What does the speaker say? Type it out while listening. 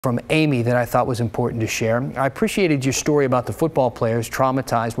From Amy that I thought was important to share. I appreciated your story about the football players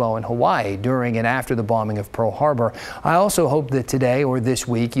traumatized while in Hawaii during and after the bombing of Pearl Harbor. I also hope that today or this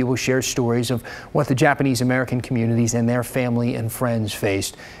week you will share stories of what the Japanese American communities and their family and friends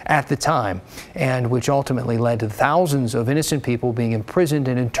faced at the time, and which ultimately led to thousands of innocent people being imprisoned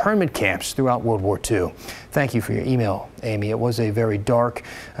in internment camps throughout World War II. Thank you for your email, Amy. It was a very dark,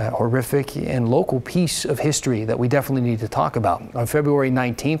 horrific, and local piece of history that we definitely need to talk about. On February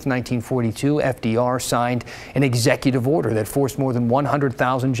 19th, 1942, FDR signed an executive order that forced more than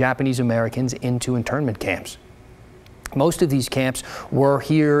 100,000 Japanese Americans into internment camps. Most of these camps were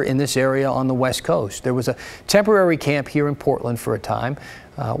here in this area on the West Coast. There was a temporary camp here in Portland for a time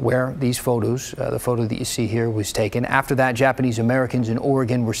where these photos, the photo that you see here, was taken. After that, Japanese Americans in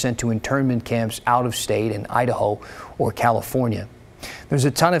Oregon were sent to internment camps out of state in Idaho or California. There's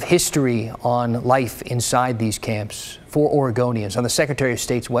a ton of history on life inside these camps for Oregonians on the Secretary of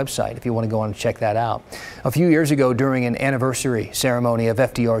State's website if you want to go on and check that out. A few years ago, during an anniversary ceremony of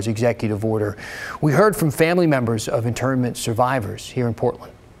FDR's executive order, we heard from family members of internment survivors here in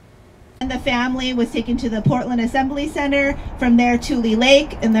Portland. And the family was taken to the Portland Assembly Center, from there Tule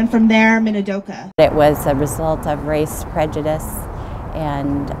Lake, and then from there Minidoka. It was a result of race prejudice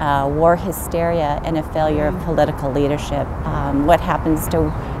and war hysteria and a failure of political leadership. What happens to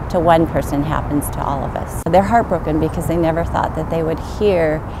one person happens to all of us. They're heartbroken because they never thought that they would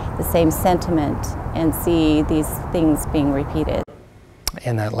hear the same sentiment and see these things being repeated.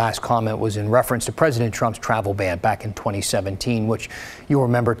 And that last comment was in reference to President Trump's travel ban back in 2017, which you'll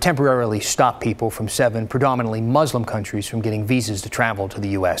remember temporarily stopped people from 7 predominantly Muslim countries from getting visas to travel to the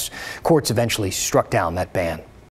U.S. Courts eventually struck down that ban.